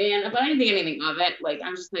 And but I didn't think anything of it. Like,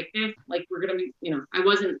 I'm just like, like, we're going to be,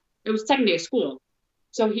 it was second day of school.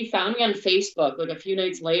 So he found me on Facebook, like, a few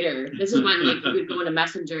nights later. This is when, like, we would go into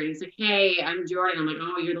Messenger, and he's like, hey, I'm Jordan. I'm like,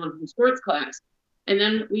 oh, you're the one from sports class. And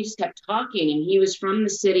then we just kept talking, and he was from the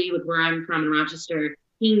city, like, where I'm from in Rochester.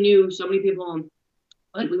 He knew so many people.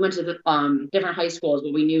 Like, we went to the different high schools,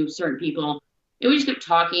 but we knew certain people. And we just kept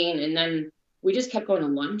talking, and then we just kept going to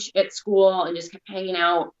lunch at school and just kept hanging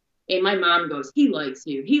out. And my mom goes, he likes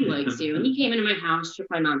you. He likes you. And he came into my house, shook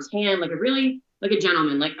my mom's hand, like a really like a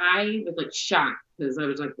gentleman. Like I was like shocked because I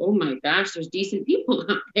was like, oh my gosh, there's decent people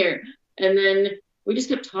out there. And then we just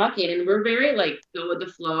kept talking, and we're very like go with the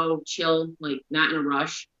flow, chill, like not in a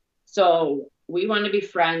rush. So we wanted to be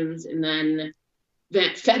friends. And then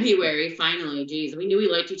that February, finally, geez, we knew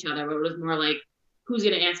we liked each other, but it was more like who's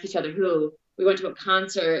going to ask each other who. We went to a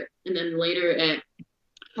concert, and then later at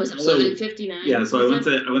was it 11:59? Yeah, so I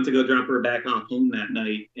went to go drop her back off home that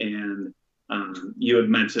night, and you had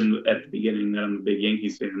mentioned at the beginning that I'm a big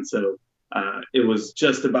Yankees fan, so it was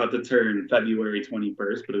just about to turn February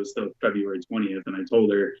 21st, but it was still February 20th, and I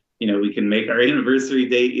told her, we can make our anniversary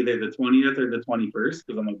date either the 20th or the 21st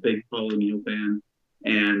because I'm a big Paul O'Neill fan,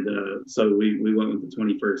 and so we went with the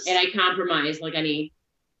 21st. And I compromised like any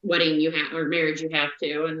wedding you have or marriage you have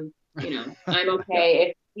to, and I'm okay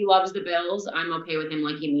if he loves the Bills. I'm okay with him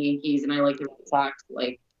liking the Yankees, and I like the Red Sox.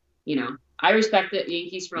 Like, I respect the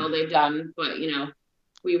Yankees for all they've done, but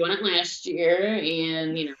we won it last year,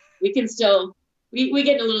 and we can still we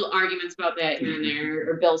get into little arguments about that here and there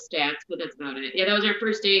or Bill stats, but that's about it. Yeah, that was our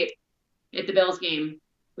first date at the Bills game.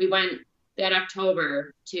 We went that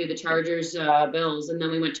October to the Chargers Bills, and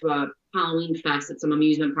then we went to a Halloween fest at some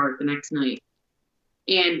amusement park the next night.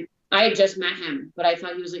 And I had just met him, but I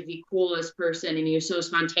thought he was like the coolest person, and he was so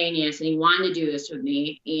spontaneous, and he wanted to do this with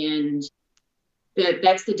me. And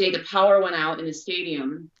that's the day the power went out in the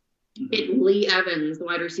stadium. Lee Evans, the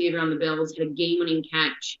wide receiver on the Bills, had a game-winning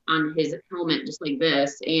catch on his helmet just like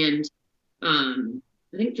this. And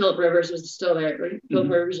I think Phillip Rivers was still there, right? Phillip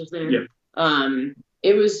Rivers was there. Yeah.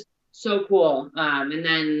 It was so cool. And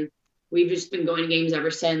then we've just been going to games ever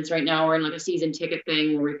since. Right now we're in like a season ticket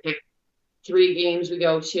thing where we pick 3 games we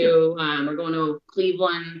go to. We're going to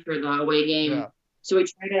Cleveland for the away game. Yeah. So we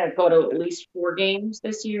try to go to at least 4 games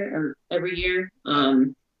this year or every year.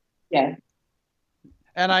 Yeah.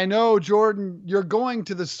 And I know, Jordan, you're going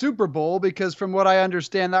to the Super Bowl because from what I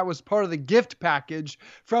understand, that was part of the gift package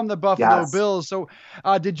from the Buffalo Bills. So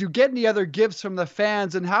did you get any other gifts from the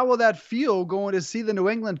fans, and how will that feel going to see the New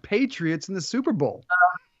England Patriots in the Super Bowl?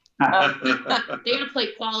 They got to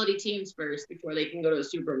play quality teams first before they can go to the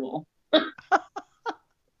Super Bowl.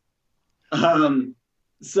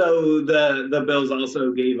 So the Bills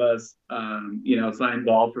also gave us, signed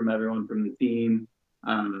ball from everyone from the team.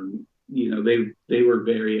 They were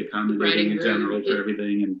very accommodating in general for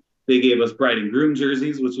everything, and they gave us bride and groom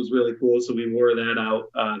jerseys, which was really cool. So we wore that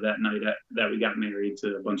out that night that we got married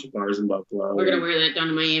to a bunch of bars in Buffalo. We're gonna wear that down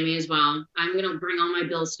to Miami as well. I'm gonna bring all my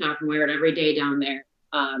Bills stuff and wear it every day down there.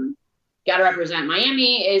 Gotta represent.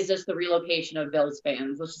 Miami is just the relocation of Bills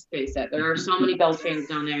fans. Let's just face it. There are so many Bills fans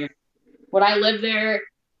down there. When I lived there,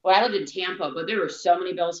 I lived in Tampa, but there were so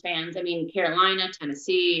many Bills fans. I mean, Carolina,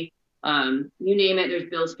 Tennessee, you name it, there's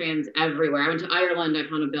Bills fans everywhere. I went to Ireland, I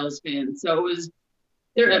found a Bills fan. So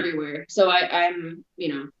they're everywhere. So I'm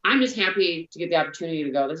just happy to get the opportunity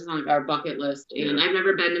to go. This is on our bucket list. And I've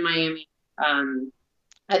never been to Miami.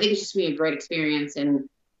 I think it's just been a great experience. And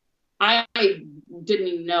I didn't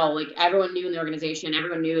even know, like everyone knew in the organization,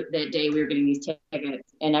 everyone knew that day we were getting these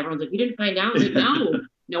tickets, and everyone's like, you didn't find out? I was like,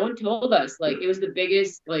 no one told us. Like, it was the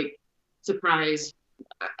biggest surprise,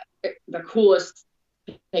 the coolest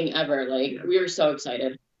thing ever. Like, we were so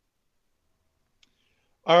excited.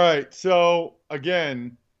 All right. So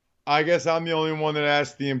again, I guess I'm the only one that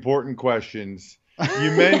asked the important questions.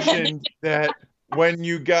 You mentioned that when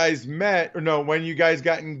you guys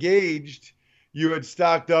got engaged, you had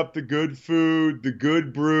stocked up the good food, the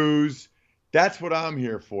good brews. That's what I'm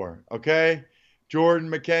here for. Okay. Jordan,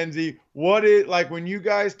 Mackenzie, what is like when you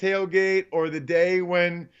guys tailgate or the day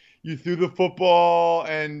when you threw the football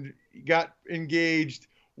and got engaged,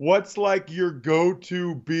 what's like your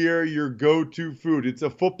go-to beer, your go-to food? It's a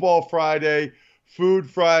football Friday, food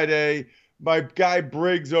Friday. My guy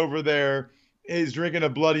Briggs over there is drinking a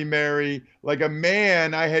Bloody Mary. Like a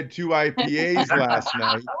man, I had 2 IPAs last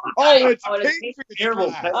night. Oh, it's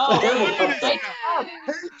terrible.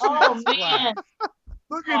 Oh, man.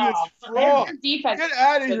 Look at this fraud. Get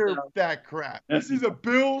out of here with that crap. This is a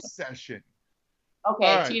Bills session.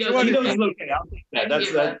 Okay, right. Tito's okay. I'll take that.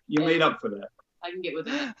 That's that. You made up for that. I can get with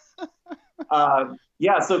it.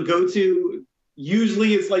 So go to.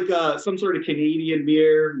 Usually it's like some sort of Canadian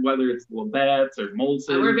beer, whether it's Labatt's or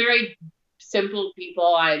Molson. We're very simple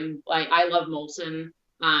people. I love Molson.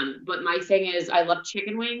 But my thing is I love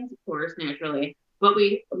chicken wings, of course, naturally. But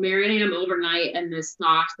we marinate them overnight in this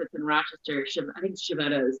sauce that's in Rochester. I think it's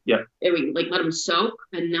Chiavetta's. Yeah. And we let them soak,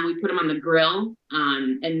 and then we put them on the grill.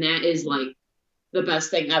 And that is like the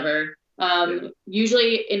best thing ever.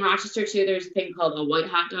 Usually in Rochester too, there's a thing called a white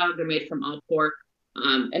hot dog. They're made from all pork,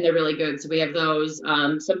 and they're really good. So we have those.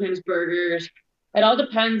 Sometimes burgers. It all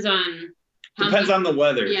depends on Depends on the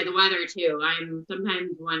weather. Yeah, the weather too. I'm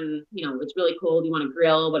sometimes when, it's really cold, you want to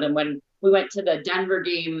grill. But when we went to the Denver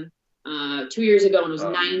game 2 years ago and it was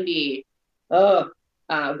 90,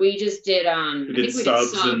 we just did we did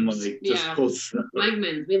subs and just cold stuff.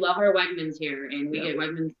 Wegmans. We love our Wegmans here, and we get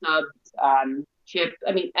Wegmans subs, chip.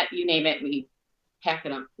 I mean, you name it, we pack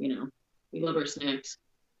it up. We love our snacks.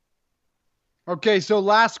 Okay, so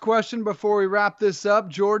last question before we wrap this up.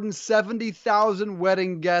 Jordan, 70,000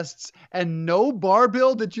 wedding guests and no bar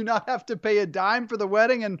bill? Did you not have to pay a dime for the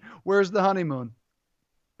wedding? And where's the honeymoon?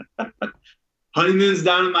 Honeymoon's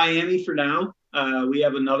down in Miami for now. We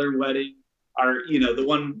have another wedding.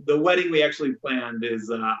 The wedding we actually planned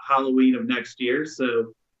is Halloween of next year.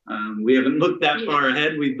 So we haven't looked that far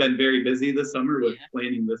ahead. We've been very busy this summer with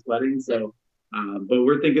planning this wedding. So, but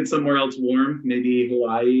we're thinking somewhere else warm, maybe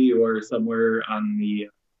Hawaii or somewhere on the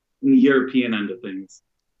European end of things.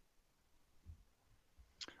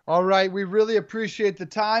 All right. We really appreciate the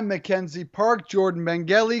time. Mackenzie Park, Jordan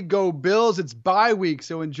Mengele, go Bills. It's bye week,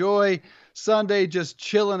 so enjoy Sunday just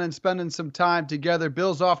chilling and spending some time together.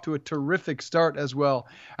 Bills off to a terrific start as well.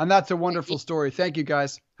 And that's a wonderful story. Thank you,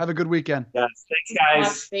 guys. Have a good weekend. Yes. Thanks, guys.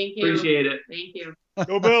 Yes, thank you. Appreciate it. Thank you.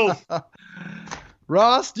 Go Bills.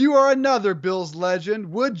 Ross, you are another Bills legend.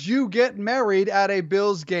 Would you get married at a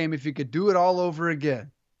Bills game if you could do it all over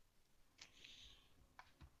again?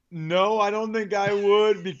 No, I don't think I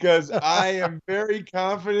would, because I am very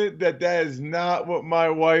confident that is not what my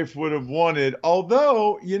wife would have wanted.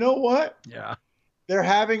 Although, you know what? Yeah. They're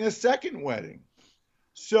having a second wedding.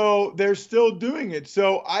 So they're still doing it.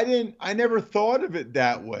 So I never thought of it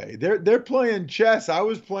that way. They're playing chess. I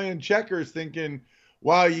was playing checkers thinking,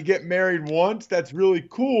 wow, you get married once, that's really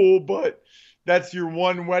cool, but that's your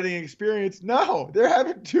one wedding experience. No, they're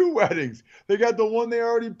having two weddings. They got the one they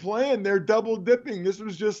already planned. They're double dipping. This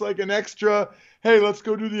was just like an extra, hey, let's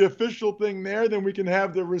go do the official thing there. Then we can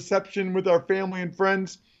have the reception with our family and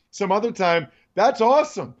friends some other time. That's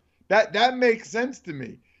awesome. That makes sense to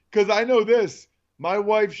me, because I know this. My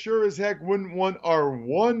wife sure as heck wouldn't want our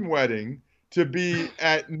one wedding to be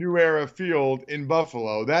at New Era Field in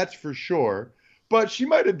Buffalo. That's for sure. But she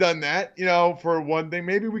might have done that, for one thing.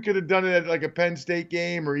 Maybe we could have done it at like a Penn State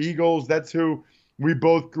game or Eagles. That's who we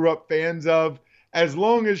both grew up fans of. As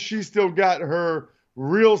long as she still got her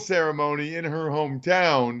real ceremony in her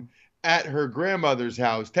hometown at her grandmother's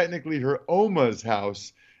house, technically her Oma's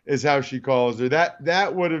house is how she calls her.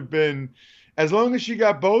 That would have been, as long as she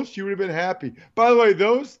got both, she would have been happy. By the way,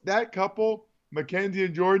 that couple, Mackenzie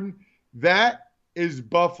and Jordan, that is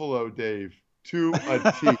Buffalo, Dave, to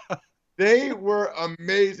a T. They were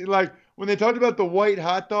amazing. Like when they talked about the white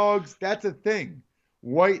hot dogs, that's a thing.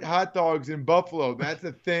 White hot dogs in Buffalo, that's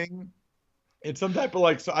a thing. It's some type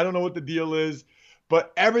of so I don't know what the deal is,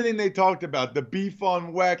 but everything they talked about, the beef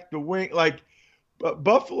on weck, the wing,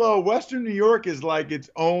 Buffalo, Western New York is like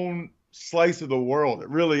its own slice of the world. It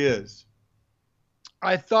really is.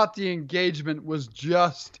 I thought the engagement was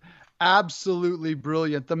just absolutely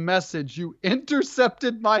brilliant. The message, you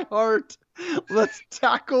intercepted my heart. Let's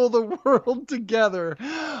tackle the world together.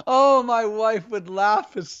 Oh, my wife would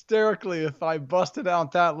laugh hysterically if I busted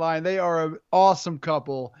out that line. They are an awesome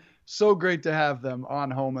couple. So great to have them on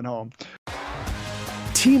Home and Home.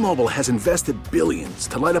 T-Mobile has invested billions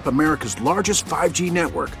to light up America's largest 5G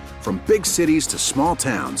network, from big cities to small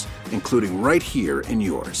towns, including right here in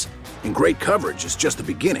yours. And great coverage is just the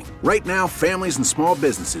beginning. Right now, families and small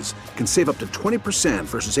businesses can save up to 20%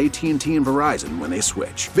 versus AT&T and Verizon when they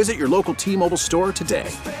switch. Visit your local T-Mobile store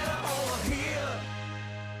today.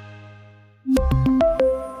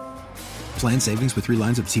 Plan savings with 3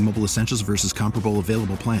 lines of T-Mobile Essentials versus comparable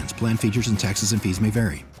available plans. Plan features and taxes and fees may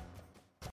vary.